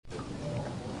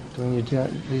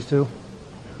between these two?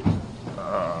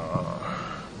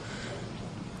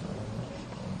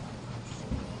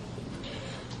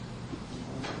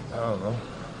 I don't know.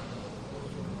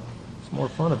 It's more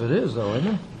fun if it is, though,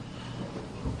 isn't it?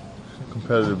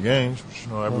 Competitive games,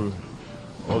 but,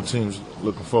 all the teams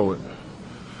looking forward to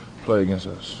play against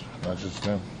us, not just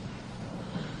them.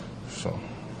 So.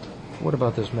 What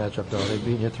about this matchup, though? They've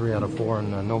beaten you 3 out of 4,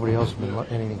 and nobody else has been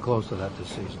anything close to that this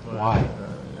season. Why?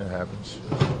 It happens.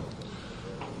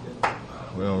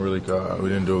 We don't really. We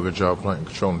didn't do a good job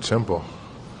controlling the tempo,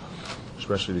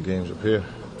 especially the games up here.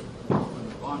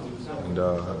 And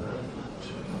I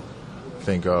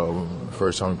think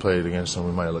first time we played against them,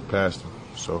 we might have looked past them.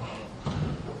 So,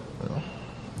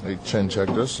 they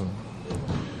chin-checked us, and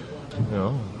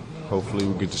hopefully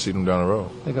we get to see them down the road.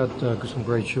 They got some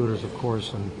great shooters, of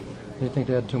course, and do you think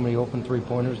they had too many open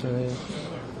three-pointers today?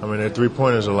 I mean, their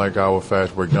three-pointers are like our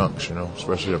fast break dunks,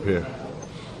 especially up here.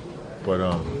 But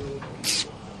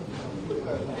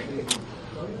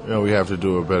we have to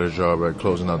do a better job at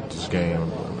closing out this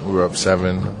game. We were up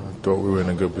 7. Thought we were in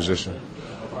a good position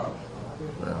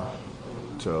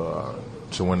to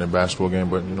win the basketball game,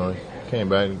 but came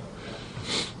back.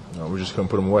 We just couldn't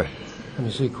put them away. When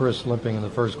you see Chris limping in the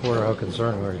first quarter, how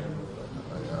concerned were you?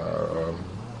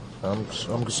 I'm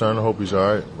concerned. I hope he's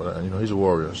all right, but he's a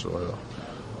warrior, so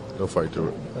he'll fight through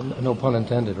it. No pun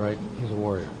intended, right? He's a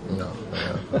warrior. No,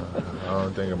 I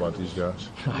don't think about these guys.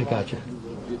 I got you.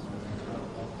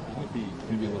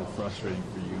 It'd be a little frustrating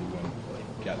for you when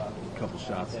you got a couple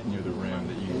shots near the rim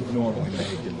that you normally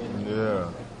make.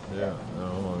 Yeah.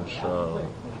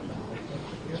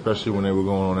 Especially when they were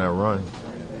going on that run.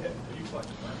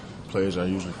 Players I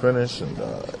usually finish, and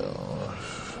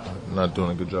not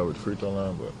doing a good job with the free throw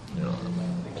line, but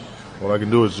all I can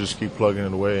do is just keep plugging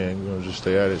it away and just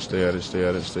stay at it,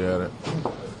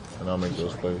 and I'll make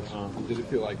those plays. Did it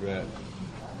feel like that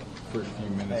first few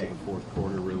minutes of the fourth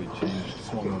quarter really changed,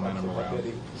 swung momentum around?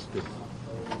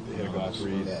 They hit a glass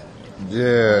read.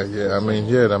 Yeah. I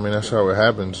mean that's how it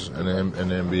happens in the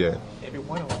NBA.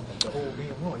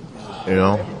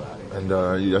 And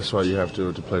that's why you have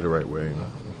to play the right way.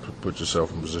 Put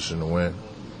yourself in position to win.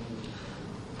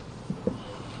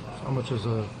 How much is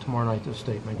tomorrow night the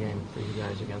statement game for you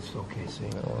guys against OKC?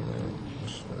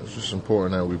 It's just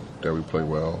important that we play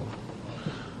well.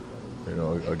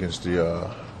 Against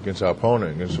our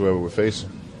opponent, against whoever we're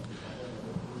facing.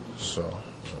 So.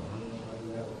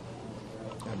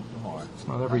 Lamar, it's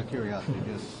not every curiosity.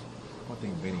 Just one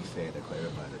thing Benny said that caught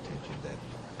everybody's attention, that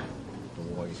the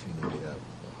Warriors seem to get up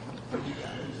for you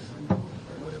guys for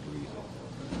whatever reason.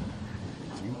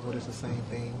 Do you notice the same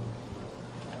thing?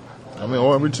 I mean,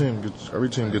 every team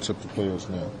gets up to play us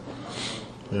now.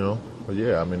 But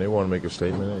yeah, I mean, they want to make a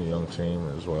statement. A young team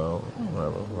as well,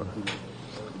 whatever. But,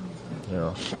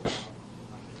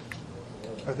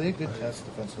 Are they a good test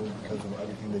defensively because of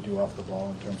everything they do off the ball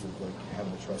in terms of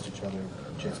having to trust each other,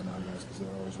 chasing out guys because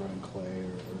they're always running Clay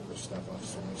or stuff off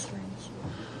so many screens?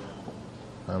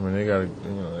 I mean, they got a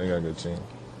good team.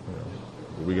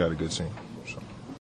 We got a good team.